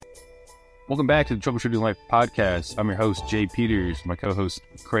Welcome back to the Troubleshooting Life podcast. I'm your host, Jay Peters, my co-host,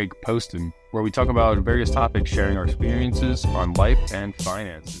 Craig Poston, where we talk about various topics, sharing our experiences on life and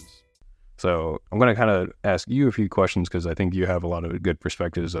finances. So I'm going to kind of ask you a few questions because I think you have a lot of good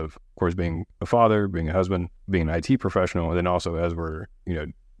perspectives of course, being a father, being a husband, being an IT professional, and then also as we're,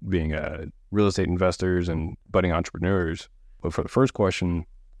 being real estate investors and budding entrepreneurs. But for the first question,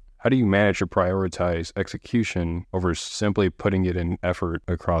 how do you manage to prioritize execution over simply putting it in effort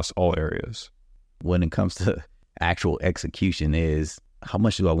across all areas? When it comes to actual execution is how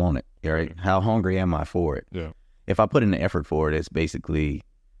much do I want it, right? How hungry am I for it? Yeah. If I put in the effort for it, it's basically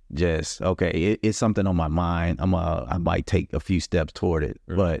just, okay, it's something on my mind. I might take a few steps toward it.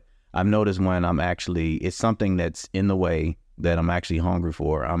 Right. But I've noticed when it's something that's in the way that I'm actually hungry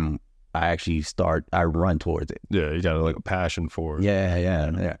for, I run towards it. Yeah, you got like a passion for it.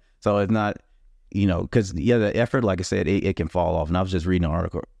 Yeah. So it's not, because the effort, like I said, it can fall off. And I was just reading an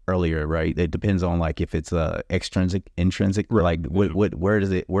article earlier, right? It depends on like if it's extrinsic, intrinsic, like where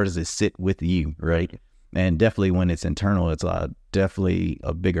does it sit with you, right? And definitely when it's internal, it's definitely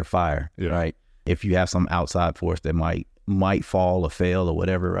a bigger fire, right? If you have some outside force that might fall or fail or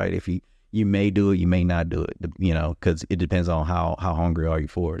whatever, right? If you may do it, you may not do it, because it depends on how hungry are you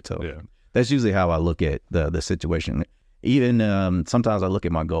for it. So that's usually how I look at the situation. Even sometimes I look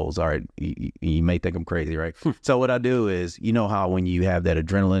at my goals. All right, you may think I'm crazy, right? So what I do is, how when you have that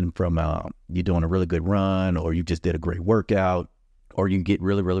adrenaline from you're doing a really good run, or you just did a great workout, or you get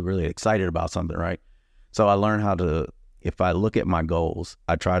really, really, really excited about something, right? So I learn how to, if I look at my goals,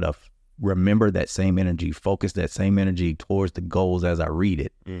 I try to remember that same energy, focus that same energy towards the goals as I read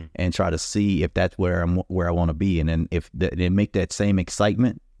it, and try to see if that's where I want to be, and then if they make that same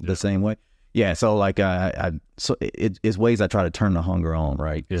excitement the same way. Yeah, so like it's ways I try to turn the hunger on,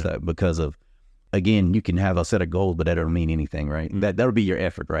 right? Yeah. So because of, again, you can have a set of goals, but that don't mean anything, right? That'll be your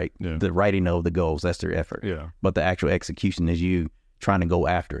effort, right? Yeah. The writing of the goals, that's their effort. Yeah. But the actual execution is you trying to go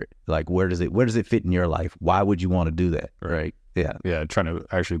after it. Like where does it fit in your life? Why would you want to do that, right? Yeah. Yeah, trying to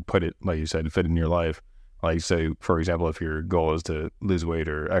actually put it, like you said, fit in your life. Like say, for example, if your goal is to lose weight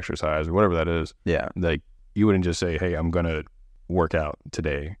or exercise or whatever that is, like you wouldn't just say, hey, I'm gonna work out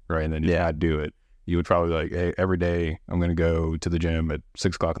today, right? And then just not do it. You would probably like, hey, every day I'm going to go to the gym at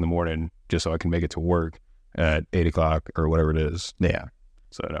 6 o'clock in the morning just so I can make it to work at 8 o'clock or whatever it is. Yeah.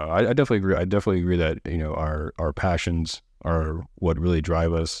 So no, I definitely agree. I definitely agree that, our passions are what really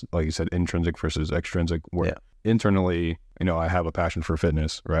drive us. Like you said, intrinsic versus extrinsic. Where internally, I have a passion for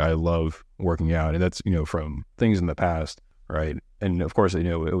fitness, right? I love working out, and that's, from things in the past. Right. And of course, it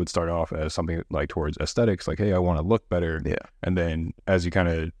would start off as something like towards aesthetics, like, hey, I want to look better. Yeah. And then as you kind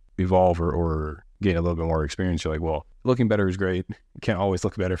of evolve or gain a little bit more experience, you're like, well, looking better is great. You can't always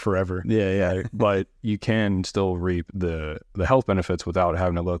look better forever. Yeah. But you can still reap the health benefits without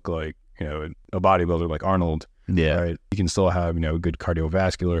having to look like, a bodybuilder like Arnold. Yeah. Right. You can still have, good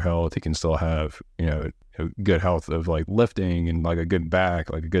cardiovascular health. You can still have, good health of like lifting and like a good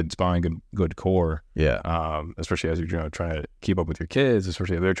back, like a good spine, good core. Yeah. Especially as you're trying to keep up with your kids,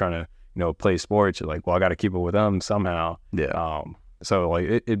 especially if they're trying to play sports. You're like, well, I got to keep up with them somehow. Yeah. So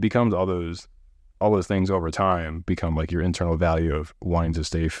like it becomes all those things over time become like your internal value of wanting to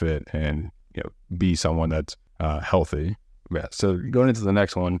stay fit and be someone that's healthy. Yeah. So going into the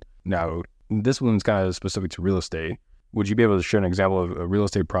next one now, this one's kind of specific to real estate. Would you be able to share an example of a real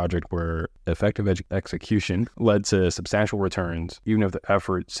estate project where effective execution led to substantial returns, even if the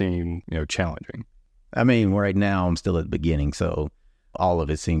effort seemed, challenging? I mean, right now I'm still at the beginning, so all of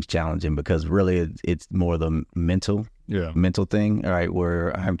it seems challenging because really it's more the mental thing, all right,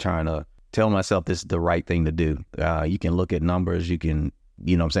 where I'm trying to tell myself this is the right thing to do. You can look at numbers, you can,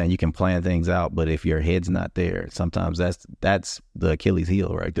 you can plan things out, but if your head's not there, sometimes that's the Achilles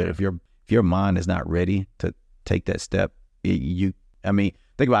heel right there. If your mind is not ready to take that step, think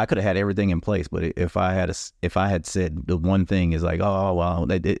about, I could have had everything in place, but if I had said the one thing is like, oh well,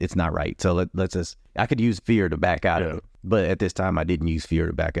 it's not right, so let's just, I could use fear to back out of it, but at this time I didn't use fear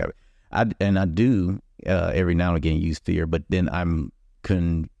to back out of it. I do every now and again use fear, but then I'm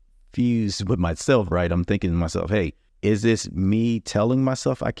confused with myself, right? I'm thinking to myself, hey, is this me telling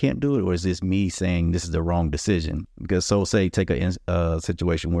myself I can't do it, or is this me saying this is the wrong decision? Because say take a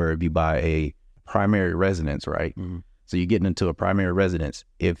situation where if you buy a primary residence, right? Mm-hmm. So you're getting into a primary residence.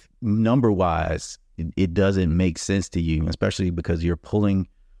 If number-wise, it doesn't make sense to you, especially because you're pulling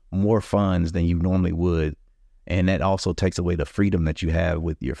more funds than you normally would, and that also takes away the freedom that you have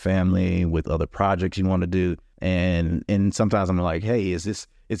with your family, with other projects you want to do. And sometimes I'm like, hey, is this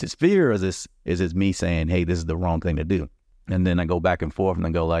fear, or is this me saying, hey, this is the wrong thing to do? And then I go back and forth, and I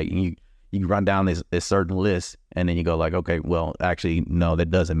go like, you you run down this certain list, and then you go like, okay, well, actually, no,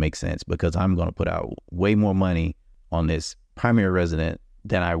 that doesn't make sense because I'm going to put out way more money on this primary resident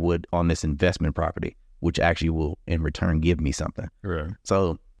than I would on this investment property, which actually will in return give me something. Right.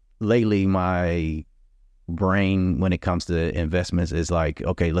 So lately, my brain when it comes to investments is like,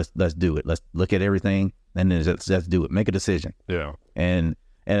 okay, let's do it. Let's look at everything and then let's do it. Make a decision. Yeah. And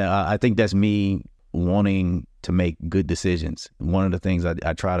I think that's me wanting to make good decisions. One of the things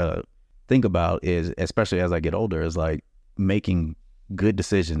I try to think about is, especially as I get older, is like making good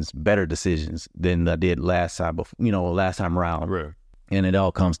decisions, better decisions than I did last time around. Right. And it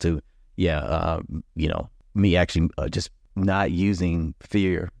all comes to, me actually just not using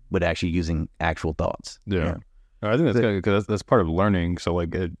fear, but actually using actual thoughts. Yeah. I think that's good because that's part of learning. So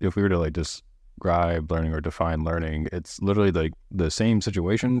like if we were to like describe learning or define learning, it's literally like the same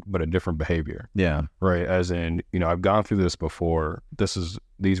situation, but a different behavior. Yeah. Right. As in, I've gone through this before.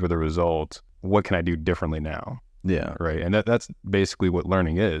 These were the results. What can I do differently now? Yeah. Right. And that's basically what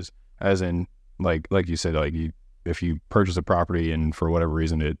learning is. As in, like you said, like if you purchase a property and for whatever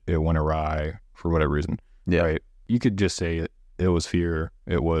reason it went awry for whatever reason. Yeah. Right. You could just say it was fear,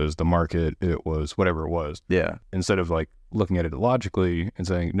 it was the market, it was whatever it was. Yeah. Instead of like looking at it logically and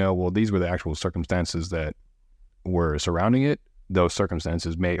saying, no, well, these were the actual circumstances that were surrounding it. Those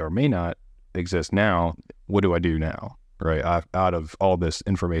circumstances may or may not exist now. What do I do now? Right. Out of all this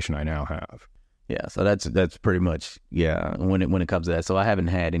information I now have. Yeah. So that's pretty much, when it comes to that. So I haven't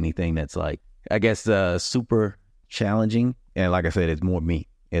had anything that's like, I guess, super challenging. And like I said, it's more me.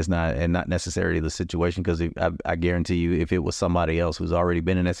 It's not necessarily the situation, because I guarantee you, if it was somebody else who's already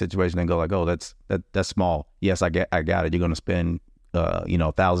been in that situation and go like, oh, that's small. Yes, I got it. You're going to spend,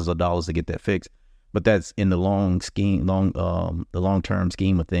 thousands of dollars to get that fixed. But that's in the long-term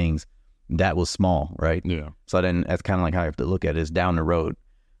scheme of things, that was small, right? Yeah. So then that's kind of like how you have to look at it, is down the road.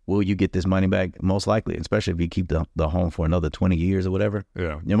 Will you get this money back? Most likely, especially if you keep the home for another 20 years or whatever.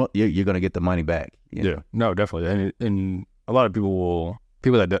 Yeah. You're going to get the money back. Yeah. No, definitely. And a lot of people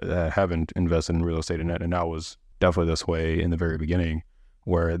that haven't invested in real estate, and I was definitely this way in the very beginning,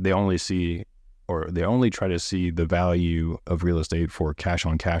 where they only try to see the value of real estate for cash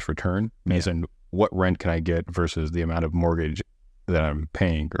on cash return, as in what rent can I get versus the amount of mortgage that I'm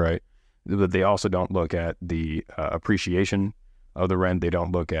paying, right? But they also don't look at the appreciation of the rent. They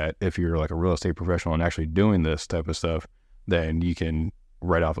don't look at, if you're like a real estate professional and actually doing this type of stuff, then you can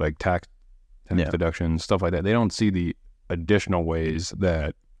write off like tax deductions, stuff like that. They don't see the additional ways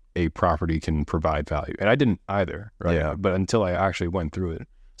that a property can provide value. And I didn't either, right? Yeah. But until I actually went through it.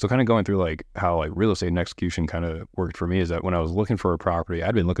 So kind of going through like how like real estate and execution kind of worked for me is that when I was looking for a property,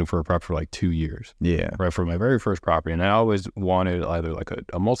 I'd been looking for a property for like 2 years. Yeah. Right. For my very first property. And I always wanted either like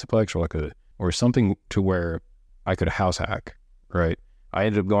a multiplex or something to where I could house hack. Right. I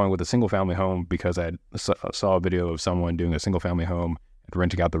ended up going with a single family home because I saw a video of someone doing a single family home and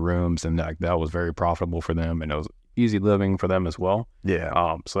renting out the rooms, and that was very profitable for them, and it was easy living for them as well.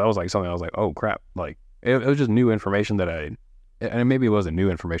 Yeah. So that was like something I was like, oh crap. Like it was just new information and maybe it wasn't new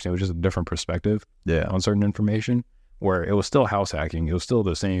information. It was just a different perspective on certain information, where it was still house hacking. It was still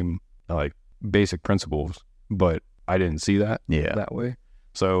the same like basic principles, but I didn't see that that way.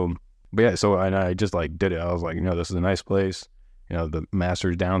 So, and I just like did it. I was like, this is a nice place. The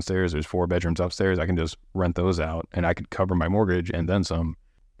master's downstairs, there's 4 bedrooms upstairs. I can just rent those out and I could cover my mortgage and then some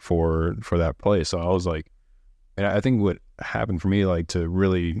for that place. So I was like, and I think what happened for me, like to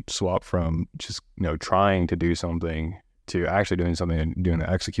really swap from just, trying to do something to actually doing something and doing the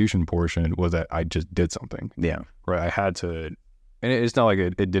execution portion, was that I just did something. Yeah. Right. I had to, and it's not like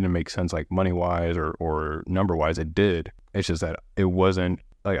it didn't make sense, like money wise or number wise, it did. It's just that it wasn't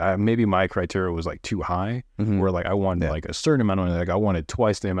like, maybe my criteria was like too high, where like I wanted like a certain amount of money. Like I wanted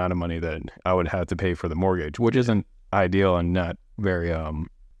twice the amount of money that I would have to pay for the mortgage, which isn't ideal and not very,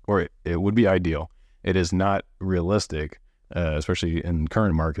 or it would be ideal. It is not realistic, especially in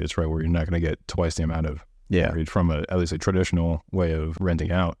current markets, right, where you're not going to get twice the amount of mortgage from at least a traditional way of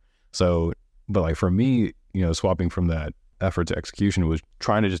renting out. So, but like for me, swapping from that effort to execution was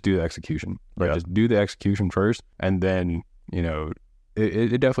trying to just do the execution, right? Yeah. Just do the execution first, and then,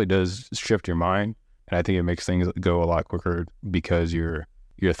 it definitely does shift your mind. And I think it makes things go a lot quicker because your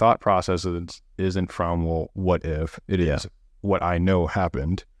thought process isn't from, well, what if? It is what I know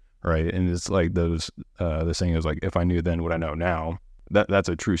happened. Right. And it's like the saying is like, if I knew then what I know now, that's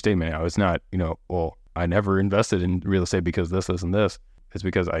a true statement now. It's not, well, I never invested in real estate because this, and this. It's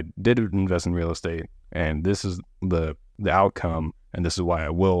because I did invest in real estate, and this is the outcome, and this is why I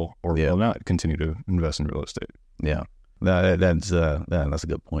will or will not continue to invest in real estate. Yeah. That's a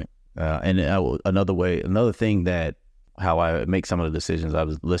good point. And another thing that how I make some of the decisions. I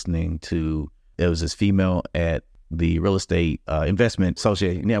was listening to, it was this female at the Real Estate Investment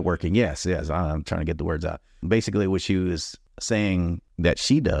Association networking. Yes, I'm trying to get the words out. Basically, what she was saying that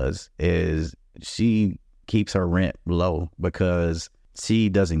she does is she keeps her rent low because she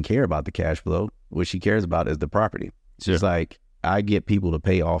doesn't care about the cash flow. What she cares about is the property. She's like, I get people to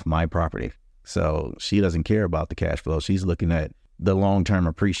pay off my property. So she doesn't care about the cash flow. She's looking at the long-term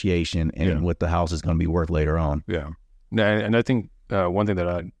appreciation and what the house is going to be worth later on. Yeah. And I think one thing that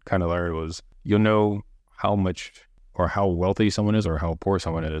I kind of learned was you'll know how much or how wealthy someone is or how poor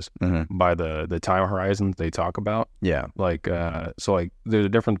someone is by the time horizons they talk about. Yeah. Like, so like there's a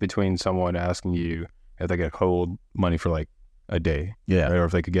difference between someone asking you if they could hold money for like a day. Yeah. Right? Or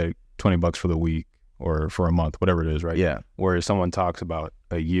if they could get $20 for the week or for a month, whatever it is, right? Yeah. Whereas someone talks about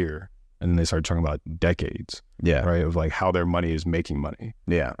a year and then they start talking about decades. Yeah. Right. Of like how their money is making money.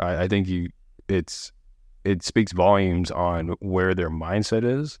 Yeah. I think it speaks volumes on where their mindset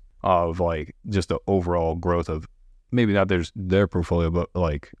is of like just the overall growth of maybe not their portfolio, but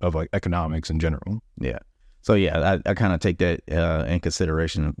like of like economics in general. Yeah. So yeah, I kind of take that in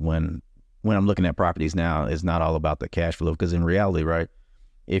consideration when I'm looking at properties now. It's not all about the cash flow, because in reality, right,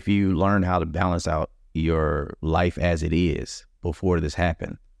 if you learn how to balance out your life as it is before this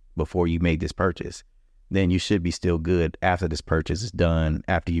happened, before you made this purchase, then you should be still good after this purchase is done,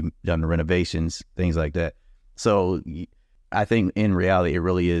 after you've done the renovations, things like that. So I think in reality, it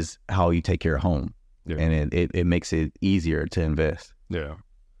really is how you take care of home. Yeah. And it makes it easier to invest. Yeah.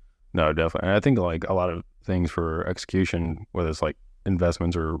 No, definitely. And I think like a lot of things for execution, whether it's like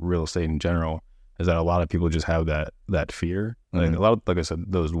investments or real estate in general, is that a lot of people just have that fear. Like a lot of, like I said,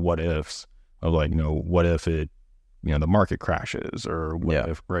 those what ifs of like, what if it, the market crashes, or what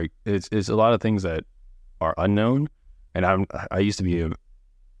if, right? It's a lot of things that are unknown. And I used to be I'm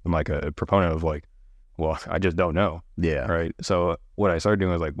like a proponent of like, well, I just don't know. Yeah. Right. So what I started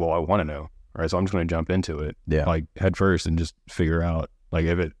doing was like, well, I want to know. Right. So I'm just going to jump into it. Yeah. Like head first and just figure out, like,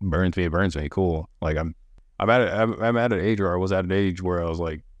 if it burns me, it burns me. Cool. Like I'm at an age, or I was at an age where I was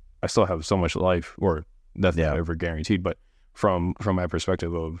like, I still have so much life, or that's not ever guaranteed. But from my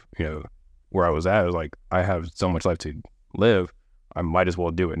perspective of, where I was at, I was like, I have so much life to live. I might as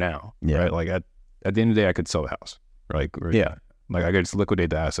well do it now. Yeah. Right. Like at the end of the day, I could sell the house. Like, yeah. Like I could just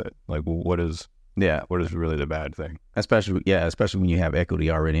liquidate the asset. Like, what is really the bad thing? Especially when you have equity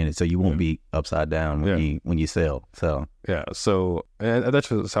already in it, so you won't be upside down when you sell. So so and that's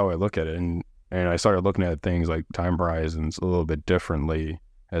just how I look at it, and I started looking at things like time horizons a little bit differently,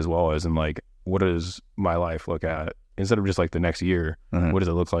 as well as in like, what does my life look at instead of just like the next year? What does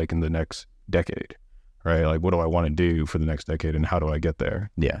it look like in the next decade? Right? Like, what do I want to do for the next decade, and how do I get there?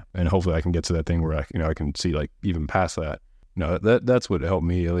 Yeah, and hopefully I can get to that thing where I can see like even past that. That's what helped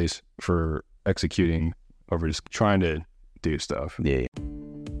me, at least for executing over just trying to do stuff. Yeah.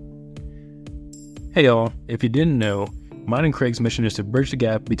 Hey y'all, if you didn't know, mine and Craig's mission is to bridge the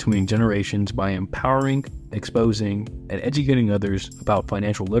gap between generations by empowering, exposing, and educating others about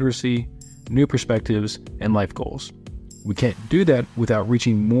financial literacy, new perspectives, and life goals. We can't do that without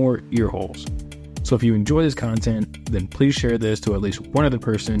reaching more ear holes. So if you enjoy this content, then please share this to at least one other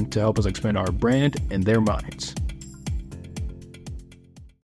person to help us expand our brand and their minds.